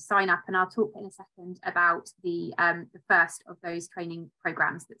just need to sign up, and I'll talk in a second about the first of those training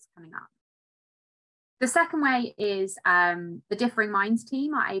programs that's coming up. The second way is the Differing Minds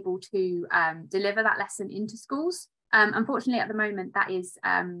team are able to deliver that lesson into schools. Unfortunately, at the moment, that is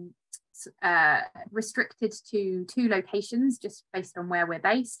restricted to 2 locations, just based on where we're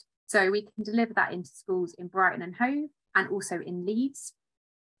based. So we can deliver that into schools in Brighton and Hove, and also in Leeds.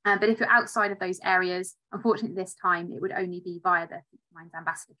 But if you're outside of those areas, unfortunately this time it would only be via the Future Minds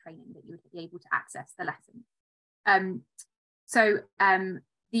Ambassador training that you would be able to access the lesson.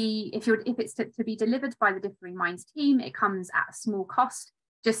 If it's to be delivered by the Differing Minds team, it comes at a small cost,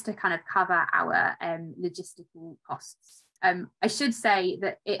 just to kind of cover our logistical costs. I should say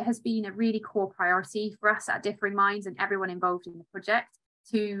that it has been a really core priority for us at Differing Minds and everyone involved in the project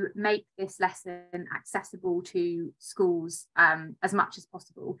to make this lesson accessible to schools as much as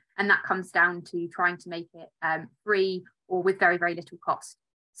possible. And that comes down to trying to make it free or with very, very little cost.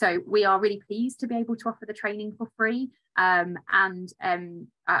 So we are really pleased to be able to offer the training for free, and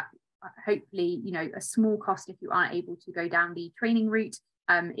hopefully, you know, a small cost if you aren't able to go down the training route.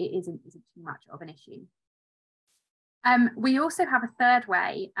 It isn't too much of an issue. We also have a third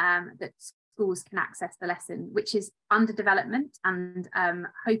way that schools can access the lesson, which is under development and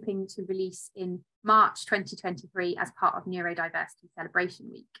hoping to release in March 2023 as part of Neurodiversity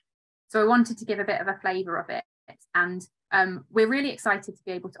Celebration Week. So I wanted to give a bit of a flavour of it, and we're really excited to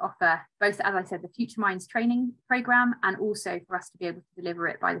be able to offer both, as I said, the Future Minds training programme, and also for us to be able to deliver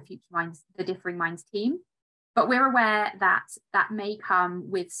it by the Differing Minds team. But we're aware that that may come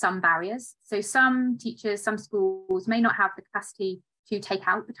with some barriers. So some teachers, some schools may not have the capacity to take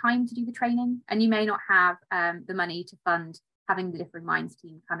out the time to do the training, and you may not have the money to fund having the Differing Minds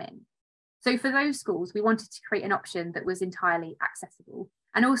team come in. So for those schools, we wanted to create an option that was entirely accessible,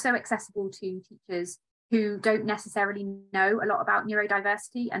 and also accessible to teachers who don't necessarily know a lot about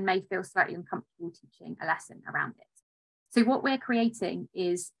neurodiversity and may feel slightly uncomfortable teaching a lesson around it. So what we're creating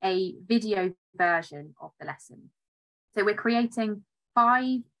is a video version of the lesson. So we're creating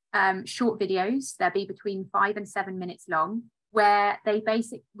 5 short videos. They'll be between 5 and 7 minutes long, where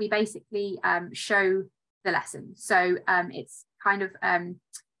we basically show the lesson. So it's kind of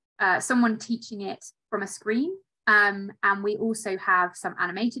someone teaching it from a screen. And we also have some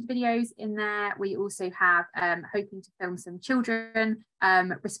animated videos in there. We also have hoping to film some children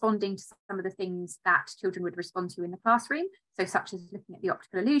responding to some of the things that children would respond to in the classroom. So such as looking at the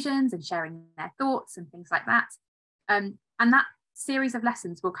optical illusions and sharing their thoughts and things like that. And that series of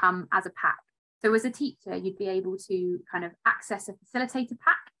lessons will come as a pack. So as a teacher, you'd be able to kind of access a facilitator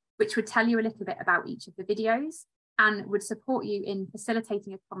pack, which would tell you a little bit about each of the videos and would support you in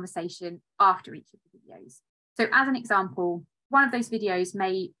facilitating a conversation after each of the videos. So as an example, one of those videos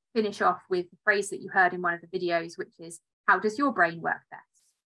may finish off with the phrase that you heard in one of the videos, which is, how does your brain work best?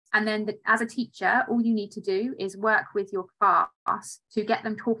 And then as a teacher, all you need to do is work with your class to get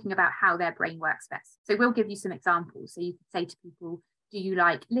them talking about how their brain works best. So we'll give you some examples. So you could say to people, do you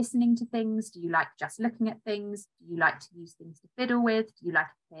like listening to things? Do you like just looking at things? Do you like to use things to fiddle with? Do you like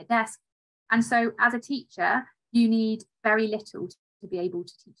a clear desk? And so as a teacher, you need very little to be able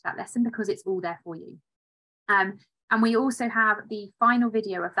to teach that lesson because it's all there for you. And we also have the final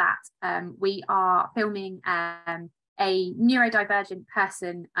video of that. We are filming a neurodivergent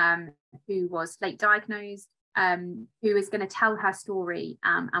person who was late diagnosed, who is going to tell her story,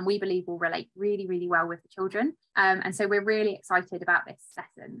 and we believe will relate really, really well with the children. And so we're really excited about this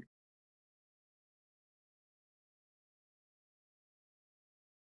lesson.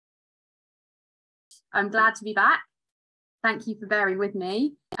 I'm glad to be back. Thank you for bearing with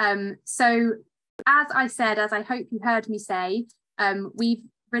me. So as I said, as I hope you heard me say, we've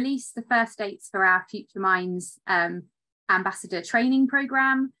released the first dates for our Future Minds Ambassador Training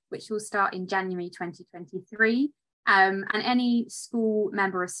Programme, which will start in January 2023. And any school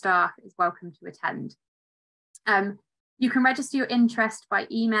member of staff is welcome to attend. You can register your interest by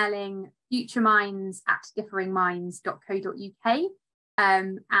emailing futureminds@differingminds.co.uk.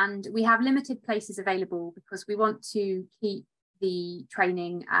 And we have limited places available because we want to keep the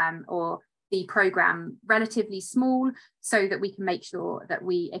training or the programme relatively small so that we can make sure that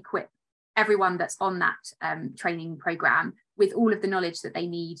we equip everyone that's on that training programme with all of the knowledge that they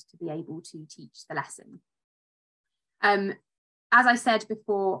need to be able to teach the lesson. As I said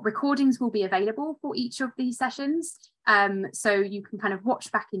before, recordings will be available for each of these sessions. So you can kind of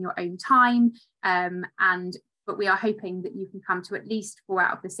watch back in your own time. But we are hoping that you can come to at least 4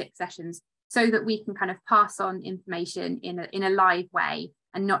 out of the 6 sessions so that we can kind of pass on information in a live way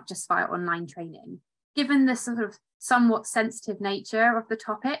and not just via online training. Given the sort of somewhat sensitive nature of the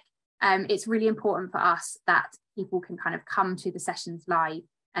topic, it's really important for us that people can kind of come to the sessions live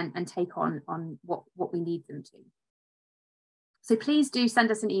and take on what we need them to. So please do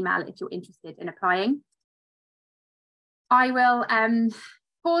send us an email if you're interested in applying. I will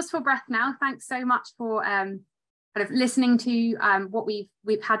pause for breath now. Thanks so much for kind of listening to what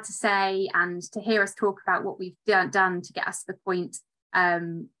we've had to say and to hear us talk about what we've done to get us to the point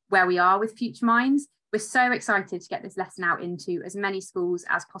where we are with Future Minds. We're so excited to get this lesson out into as many schools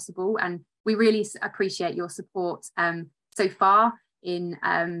as possible, and we really appreciate your support so far in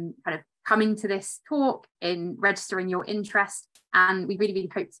kind of coming to this talk, in registering your interest, and we really,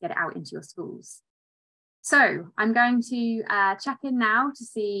 really hope to get it out into your schools. So I'm going to check in now to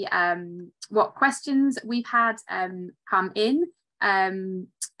see what questions we've had come in.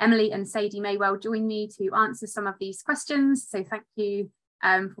 Emily and Sadie may well join me to answer some of these questions, so thank you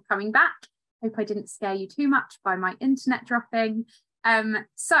for coming back. Hope I didn't scare you too much by my internet dropping.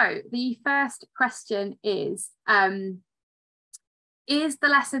 So the first question is the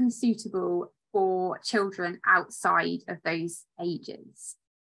lesson suitable for children outside of those ages?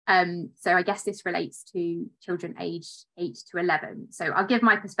 So I guess this relates to children aged 8 to 11. So I'll give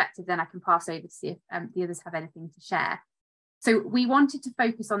my perspective, then I can pass over to see if the others have anything to share. So we wanted to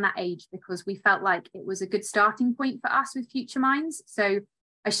focus on that age because we felt like it was a good starting point for us with Future Minds. So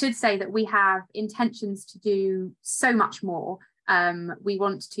I should say that we have intentions to do so much more. We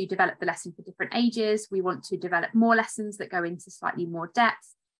want to develop the lesson for different ages. We want to develop more lessons that go into slightly more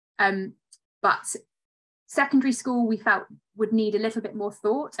depth. But secondary school, we felt, would need a little bit more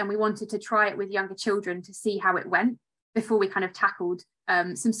thought, and we wanted to try it with younger children to see how it went before we kind of tackled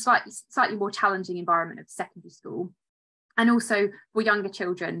some slightly more challenging environment of secondary school. And also for younger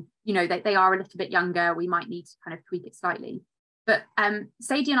children, you know, they are a little bit younger, we might need to kind of tweak it slightly. But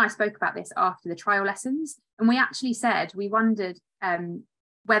Sadie and I spoke about this after the trial lessons, and we actually said we wondered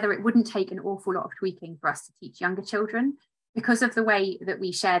whether it wouldn't take an awful lot of tweaking for us to teach younger children, because of the way that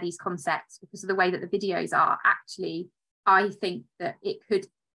we share these concepts, because of the way that the videos are. Actually, I think that it could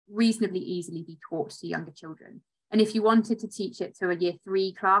reasonably easily be taught to younger children. And if you wanted to teach it to a year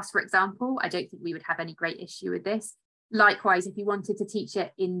 3 class, for example, I don't think we would have any great issue with this. Likewise, if you wanted to teach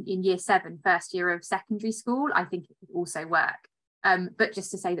it in year 7, first year of secondary school, I think it could also work. But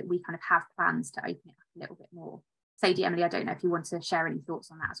just to say that we kind of have plans to open it up a little bit more. Sadie, Emily, I don't know if you want to share any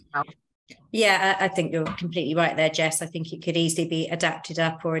thoughts on that as well. Yeah, I think you're completely right there, Jess. I think it could easily be adapted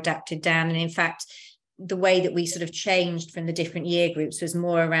up or adapted down. And in fact, the way that we sort of changed from the different year groups was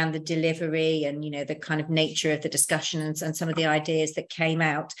more around the delivery and, you know, the kind of nature of the discussions and some of the ideas that came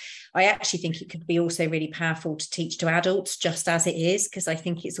out. I actually think it could be also really powerful to teach to adults just as it is, because I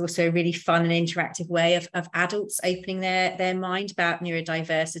think it's also a really fun and interactive way of adults opening their mind about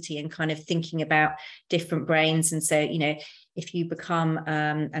neurodiversity and kind of thinking about different brains. And so, you know, if you become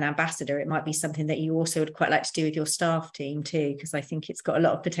an ambassador, it might be something that you also would quite like to do with your staff team too, because I think it's got a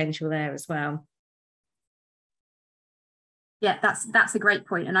lot of potential there as well. Yeah, that's a great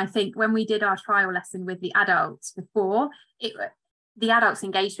point. And I think when we did our trial lesson with the adults before, the adults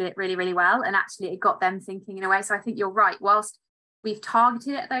engaged with it really, really well. And actually it got them thinking in a way. So I think you're right. Whilst we've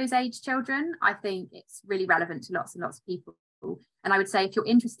targeted at those age children, I think it's really relevant to lots and lots of people. And I would say if you're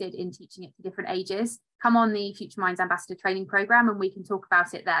interested in teaching it to different ages, come on the Future Minds Ambassador Training Programme and we can talk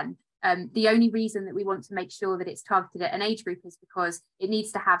about it then. The only reason that we want to make sure that it's targeted at an age group is because it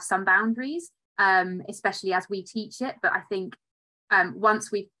needs to have some boundaries. Especially as we teach it. But I think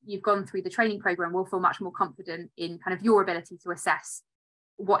once you've gone through the training program, we'll feel much more confident in kind of your ability to assess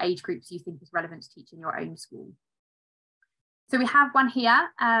what age groups you think is relevant to teach in your own school. So we have one here,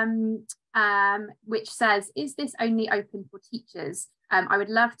 which says, is this only open for teachers? I would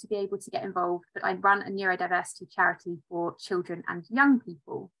love to be able to get involved, but I run a neurodiversity charity for children and young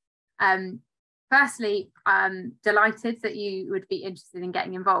people. Firstly, I'm delighted that you would be interested in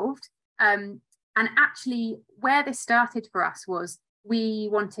getting involved. And actually, where this started for us was we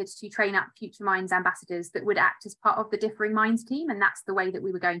wanted to train up Future Minds ambassadors that would act as part of the Differing Minds team. And that's the way that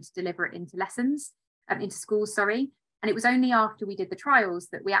we were going to deliver it into lessons, into schools, sorry. And it was only after we did the trials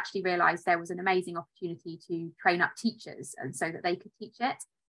that we actually realised there was an amazing opportunity to train up teachers and so that they could teach it.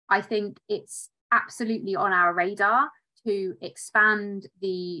 I think it's absolutely on our radar to expand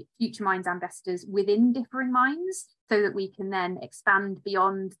the Future Minds ambassadors within Differing Minds so that we can then expand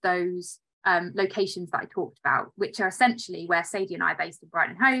beyond those locations that I talked about, which are essentially where Sadie and I are based in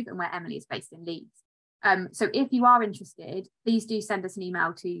Brighton and Hove and where Emily is based in Leeds. So if you are interested, please do send us an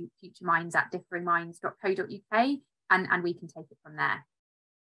email to futureminds@differingminds.co.uk and we can take it from there.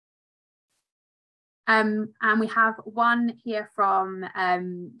 And we have one here from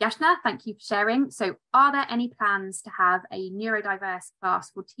Yashna. Thank you for sharing. So are there any plans to have a neurodiverse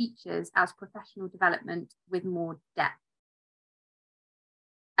class for teachers as professional development with more depth?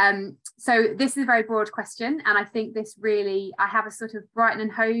 So this is a very broad question, and I think this really, I have a sort of Brighton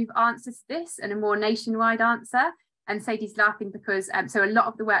and Hove answer to this and a more nationwide answer. And Sadie's laughing because so a lot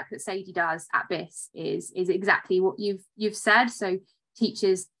of the work that Sadie does at BIS is exactly what you've said. So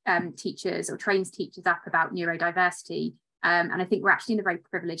teachers or trains teachers up about neurodiversity, and I think we're actually in a very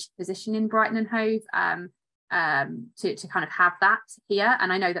privileged position in Brighton and Hove to kind of have that here,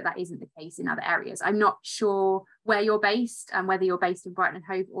 and I know that isn't the case in other areas. I'm not sure where you're based and whether you're based in Brighton and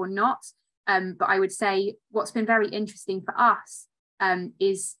Hove or not, but I would say what's been very interesting for us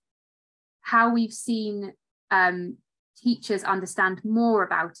is how we've seen teachers understand more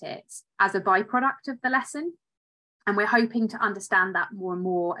about it as a byproduct of the lesson. And we're hoping to understand that more and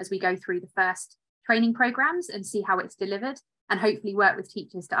more as we go through the first training programs and see how it's delivered, and hopefully work with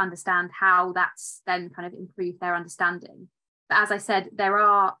teachers to understand how that's then kind of improved their understanding. But as I said, there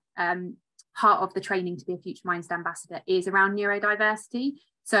are part of the training to be a Future Minds ambassador is around neurodiversity.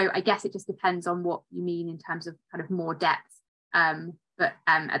 So I guess it just depends on what you mean in terms of kind of more depth. But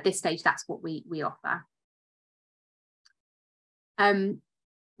at this stage, that's what we offer.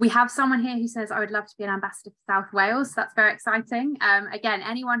 We have someone here who says, I would love to be an ambassador for South Wales. So that's very exciting. Again,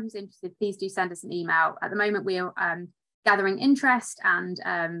 anyone who's interested, please do send us an email. At the moment, we're gathering interest and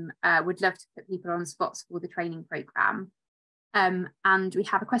would love to put people on spots for the training programme. And we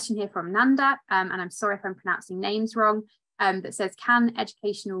have a question here from Nanda, and I'm sorry if I'm pronouncing names wrong, that says, can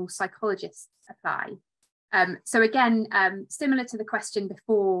educational psychologists apply? So again, similar to the question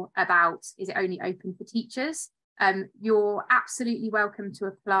before about, is it only open for teachers? You're absolutely welcome to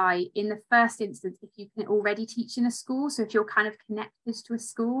apply in the first instance if you can already teach in a school. So if you're kind of connected to a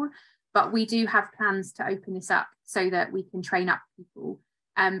school, but we do have plans to open this up so that we can train up people.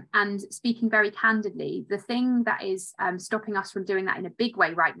 And speaking very candidly, the thing that is stopping us from doing that in a big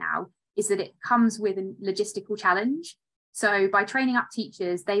way right now is that it comes with a logistical challenge. So by training up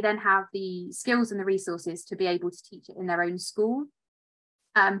teachers, they then have the skills and the resources to be able to teach it in their own school.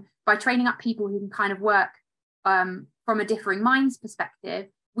 By training up people who can kind of work from a differing minds perspective,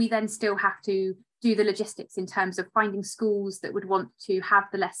 we then still have to do the logistics in terms of finding schools that would want to have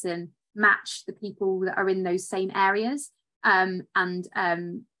the lesson match the people that are in those same areas. Differing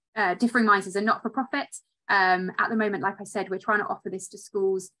Minds is a not-for-profit. At the moment, like I said, we're trying to offer this to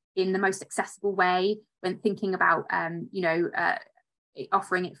schools in the most accessible way when thinking about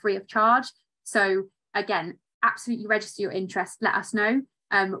offering it free of charge. So again, absolutely register your interest, let us know.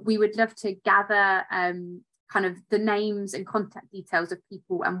 We would love to gather kind of the names and contact details of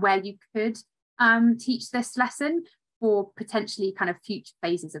people and where you could teach this lesson for potentially kind of future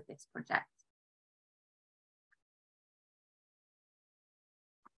phases of this project.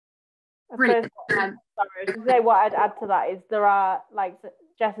 Brilliant. Sorry, what I'd add to that is there are, like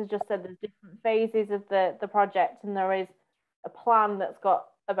Jess has just said, there's different phases of the project, and there is a plan that's got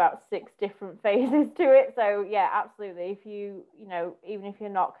about 6 different phases to it. So yeah, absolutely. If you know, even if you're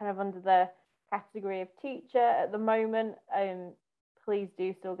not kind of under the category of teacher at the moment, please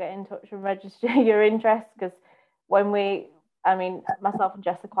do still get in touch and register your interest, because myself and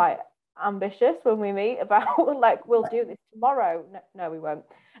Jess are quite ambitious when we meet about like, we'll do this tomorrow. No, we won't.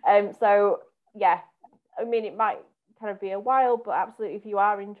 So yeah, I mean, it might kind of be a while, but absolutely, if you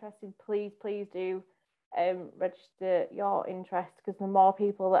are interested, please do register your interest, because the more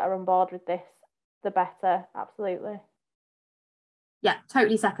people that are on board with this, the better. Absolutely. Yeah,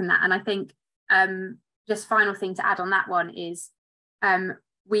 totally second that. And I think just final thing to add on that one is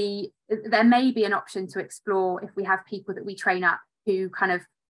there may be an option to explore if we have people that we train up who kind of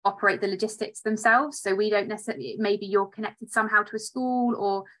operate the logistics themselves. So we don't necessarily, maybe you're connected somehow to a school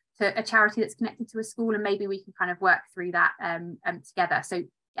or to a charity that's connected to a school, and maybe we can kind of work through that together. So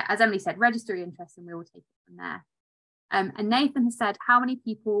yeah, as Emily said, register your interest and we will take it from there. And Nathan has said, how many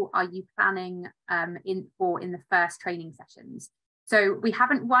people are you planning in the first training sessions? So we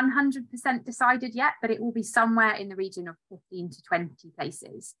haven't 100% decided yet, but it will be somewhere in the region of 15 to 20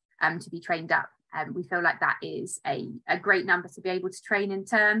 places to be trained up. We feel like that is a great number to be able to train in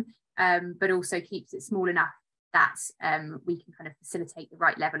turn, but also keeps it small enough that we can kind of facilitate the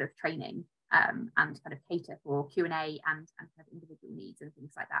right level of training and kind of cater for Q&A and kind of individual needs and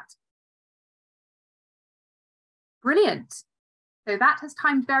things like that. Brilliant. So that has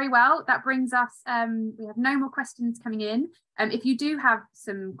timed very well. That brings us, we have no more questions coming in. If you do have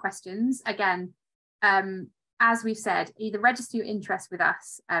some questions, again, as we've said, either register your interest with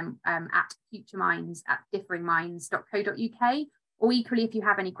us at futureminds@differingminds.co.uk, or equally, if you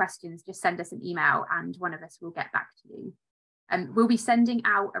have any questions, just send us an email and one of us will get back to you. We'll be sending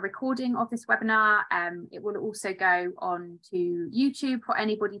out a recording of this webinar. It will also go on to YouTube for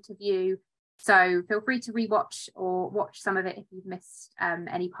anybody to view. So feel free to rewatch or watch some of it if you've missed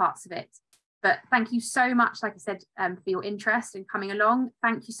any parts of it. But thank you so much, like I said, for your interest in coming along.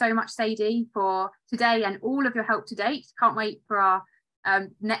 Thank you so much, Sadie, for today and all of your help to date. Can't wait for our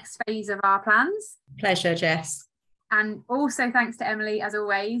next phase of our plans. Pleasure, Jess. And also thanks to Emily, as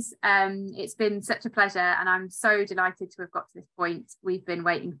always. It's been such a pleasure and I'm so delighted to have got to this point. We've been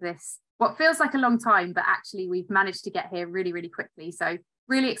waiting for this, what feels like a long time, but actually we've managed to get here really, really quickly. So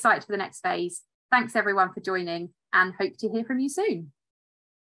really excited for the next phase. Thanks everyone for joining and hope to hear from you soon.